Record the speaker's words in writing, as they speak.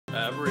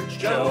Average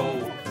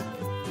Joe.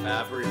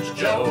 Average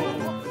Joe.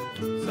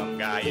 Some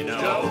guy you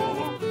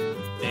know.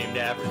 Named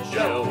Average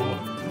Joe.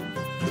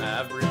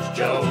 Average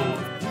Joe.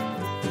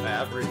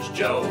 Average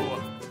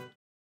Joe.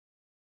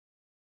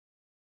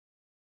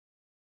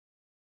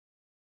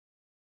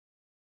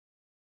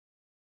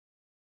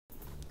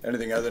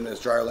 Anything other than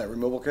this dryer lint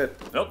removal kit?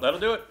 Nope, that'll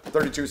do it.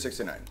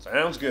 $32.69.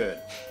 Sounds good.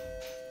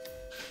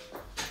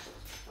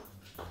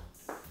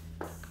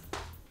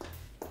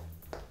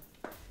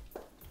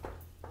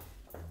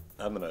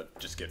 I'm gonna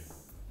just get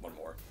one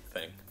more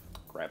thing.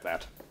 Grab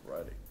that.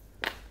 Righty.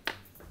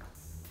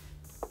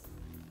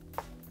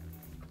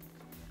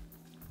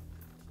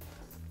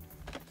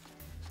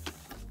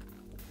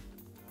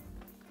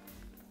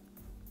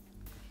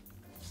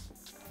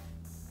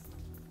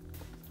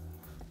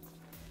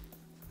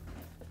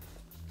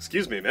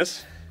 Excuse me,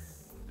 miss.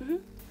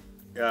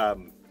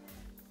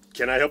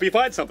 Can I help you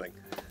find something?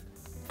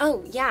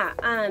 Oh, yeah.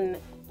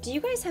 Do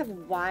you guys have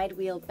wide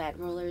wheel bed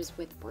rollers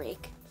with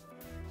brake?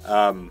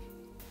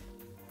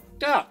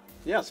 Yeah,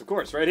 yes, of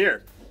course, right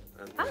here.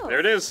 Oh, there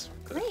it is.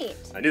 Great.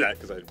 I knew that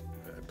because I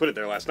put it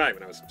there last night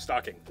when I was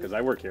stocking, because I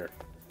work here.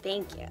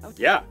 Thank you.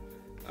 Yeah.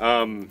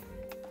 I'm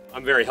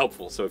very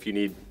helpful, so if you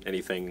need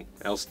anything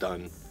else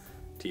done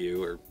to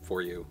you or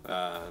for you,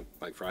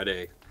 like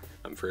Friday,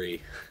 I'm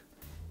free.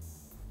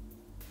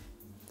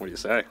 What do you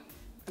say?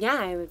 Yeah,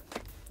 I would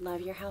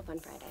love your help on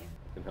Friday.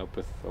 I can help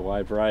with a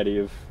wide variety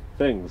of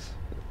things.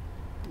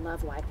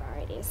 Love wide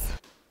varieties.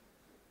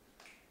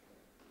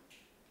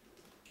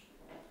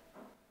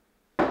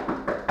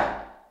 Come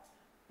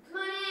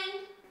on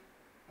in.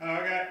 Oh,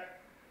 okay.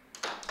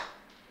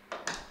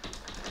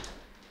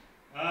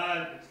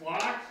 It's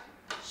locked?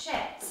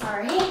 Shit,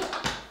 sorry.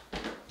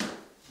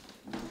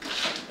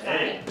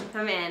 Hey.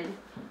 Come in.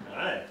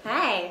 Hi.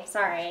 Hey,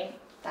 sorry.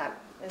 That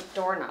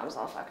doorknob's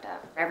all fucked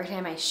up. Every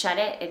time I shut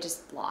it, it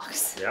just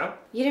locks. Yeah?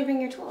 You didn't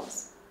bring your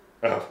tools.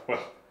 Oh,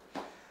 well.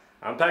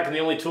 I'm packing the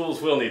only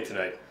tools we'll need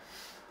tonight.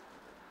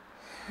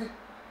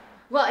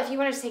 Well, if you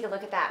want to just take a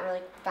look at that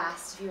really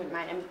fast, if you wouldn't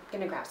mind, I'm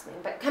gonna grab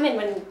something. But come in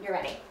when you're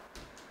ready.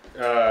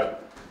 Oh,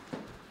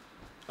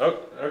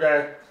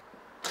 okay.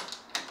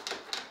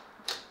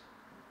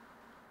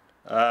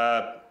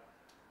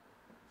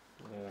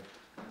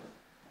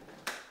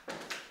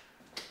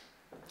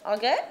 All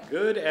good?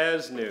 Good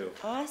as new.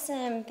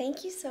 Awesome.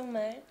 Thank you so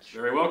much.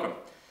 Very welcome.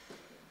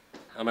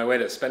 On my way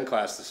to spin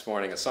class this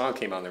morning, a song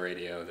came on the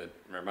radio that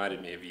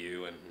reminded me of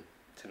you and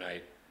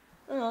tonight.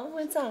 Oh,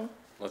 what song?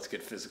 Let's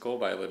Get Physical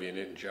by Olivia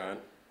Newton-John.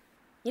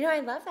 You know,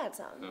 I love that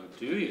song. Oh,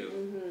 do you?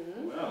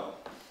 Mm-hmm. Well.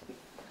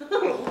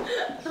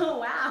 Oh,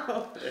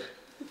 wow.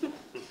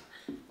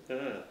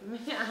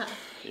 Yeah.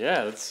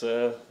 Yeah, that's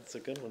a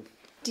good one.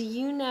 Do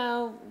you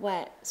know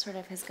what sort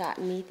of has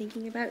gotten me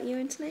thinking about you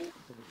and tonight?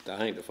 I'm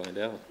dying to find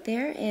out.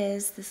 There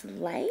is this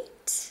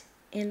light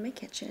in my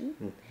kitchen.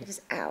 Mm-hmm. It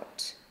is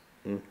out.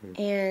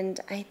 Mm-hmm. And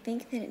I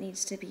think that it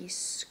needs to be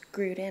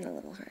screwed in a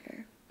little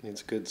harder.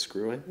 Needs a good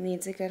screwing?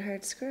 Needs a good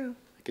hard screw.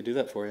 I could do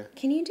that for you.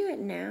 Can you do it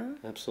now?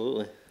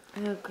 Absolutely.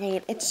 Oh,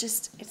 great. It's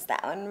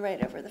that one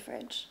right over the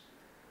fridge.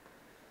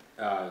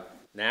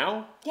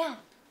 Now? Yeah.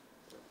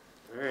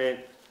 All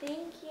right.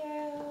 Thank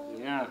you.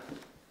 Yeah.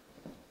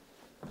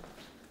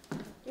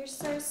 You're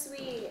so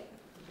sweet.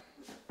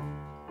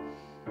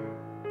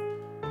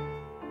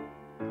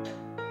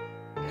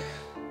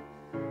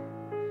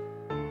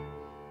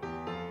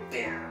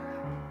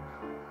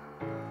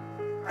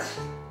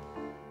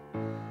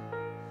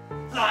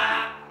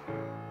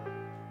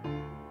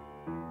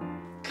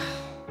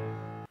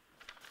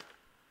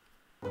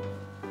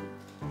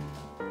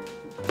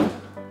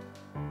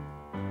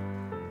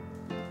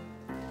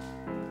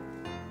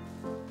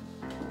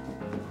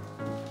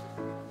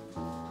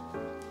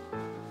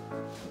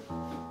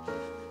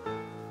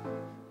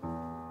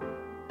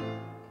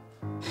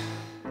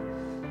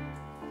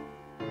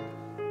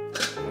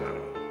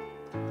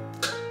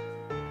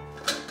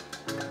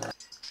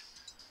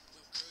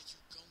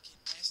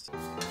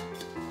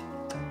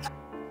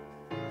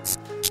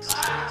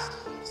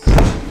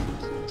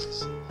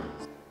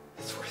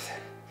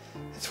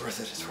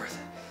 It's worth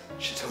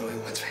it. She totally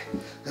wants me.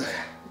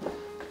 Okay.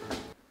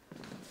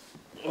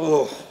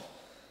 Oh.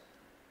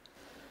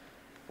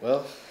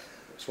 Well,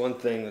 there's one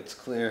thing that's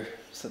clear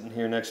sitting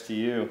here next to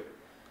you.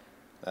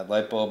 That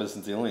light bulb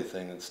isn't the only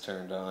thing that's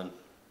turned on.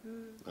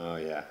 Oh,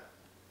 yeah.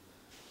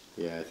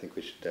 Yeah, I think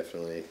we should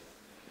definitely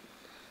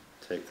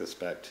take this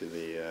back to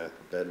the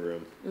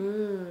bedroom.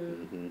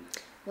 Mm-hmm.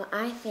 Well,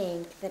 I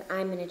think that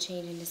I'm going to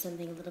change into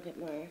something a little bit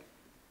more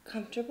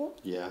comfortable.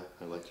 Yeah,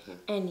 I like that.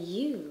 And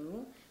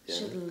you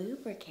should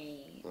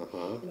lubricate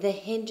Uh-huh. the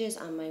hinges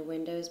on my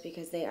windows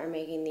because they are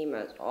making the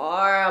most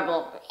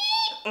horrible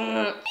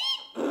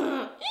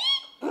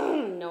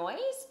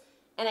noise,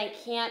 and I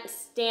can't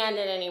stand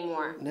it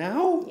anymore.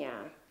 Now?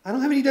 Yeah. I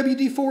don't have any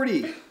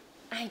WD-40.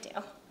 I do.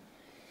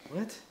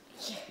 What?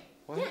 Yeah.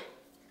 What? Yeah.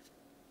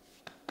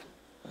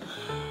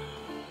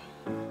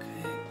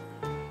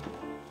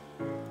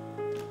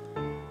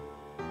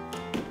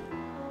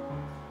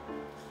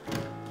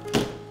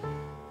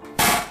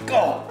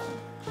 Go!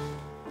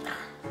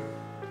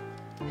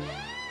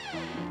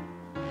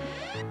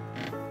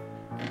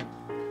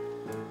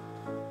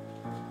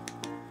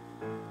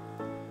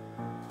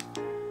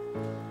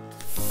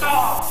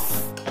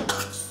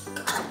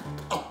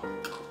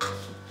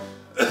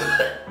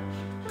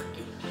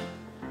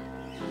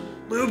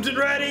 Moved and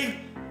ready.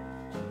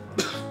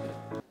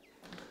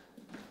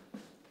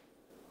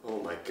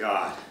 Oh my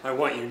God, I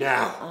want you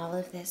now. All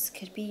of this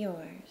could be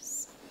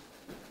yours.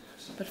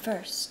 But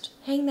first,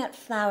 hang that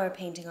flower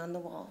painting on the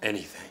wall.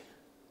 Anything.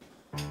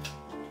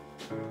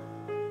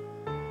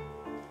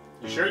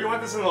 You sure you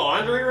want this in the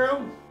laundry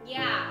room?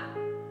 Yeah.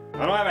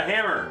 I don't have a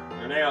hammer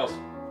or nails.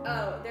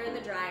 Oh, they're in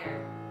the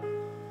dryer.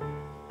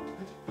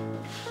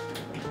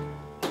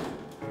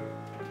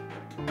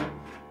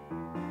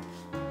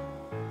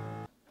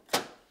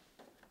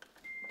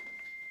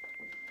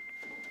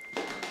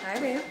 Hi,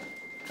 babe.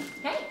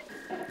 Hey.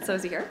 So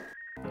is he here?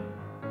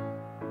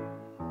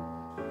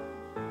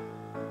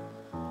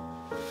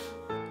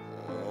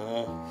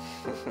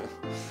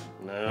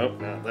 Nope,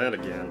 not that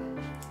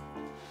again.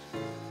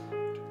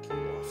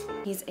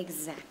 He's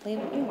exactly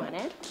what you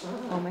wanted.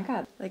 Oh my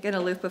god. Like an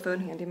aloof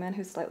buffoon handyman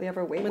who's slightly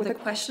overweight with a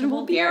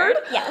questionable beard?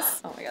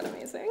 Yes. Oh my god,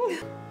 amazing.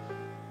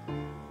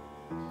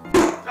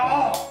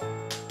 Oh!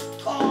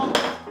 Oh!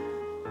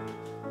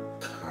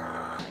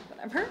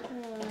 Whatever.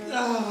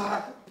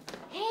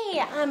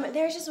 Hey,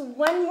 there's just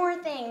one more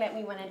thing that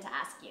we wanted to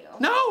ask you.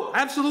 No,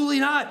 absolutely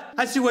not.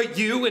 I see what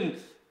you and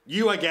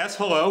you, I guess,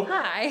 hello.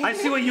 Hi. I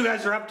see what you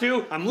guys are up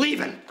to. I'm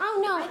leaving.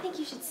 Oh no, I think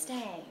you should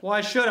stay.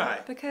 Why should I?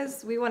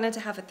 Because we wanted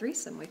to have a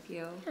threesome with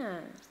you.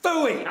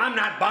 Phooey! I'm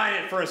not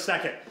buying it for a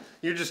second.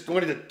 You just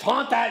wanted to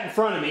taunt that in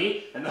front of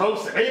me in the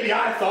hopes that maybe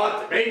I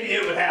thought that maybe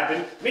it would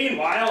happen.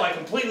 Meanwhile, I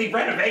completely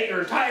renovate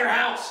your entire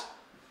house.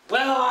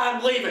 Well,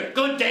 I'm leaving.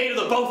 Good day to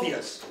the both of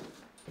yous.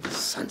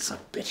 Sons of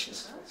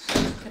bitches.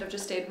 Could have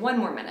just stayed one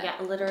more minute. Yeah,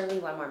 literally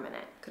one more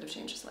minute. Could have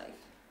changed his life.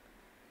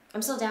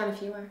 I'm still down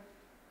if you are.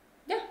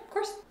 Yeah, of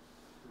course.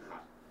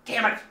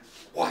 Damn it!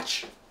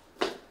 Watch.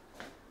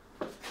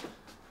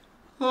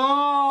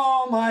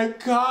 Oh my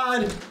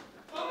God!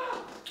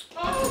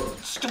 Oh,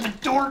 stupid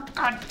door!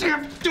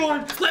 Goddamn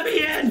door! Let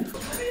me in!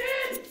 Let me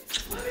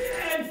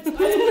in! Let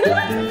me in!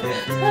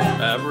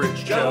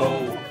 Average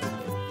Joe.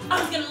 I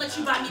was gonna let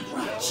you buy me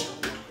brunch.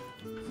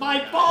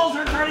 My balls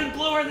are turning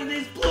bluer than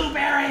these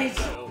blueberries!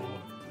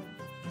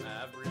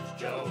 Average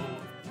Joe.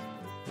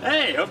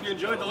 Hey, hope you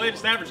enjoyed the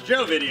latest Average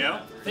Joe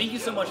video. Thank you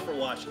so much for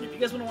watching. If you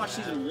guys want to watch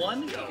season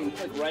 1, you can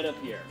click right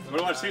up here. If you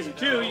want to watch season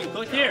 2, you can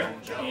click here.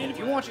 And if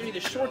you want to watch any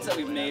of the shorts that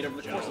we've made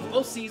over the course of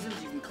both seasons,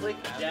 you can click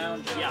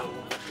down here.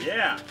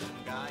 Yeah.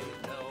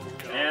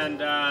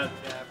 And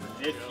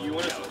if you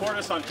want to support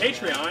us on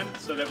Patreon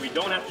so that we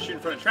don't have to shoot in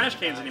front of trash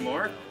cans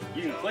anymore,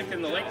 you can click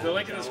in the link in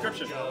the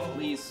description.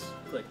 Please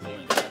click the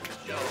link.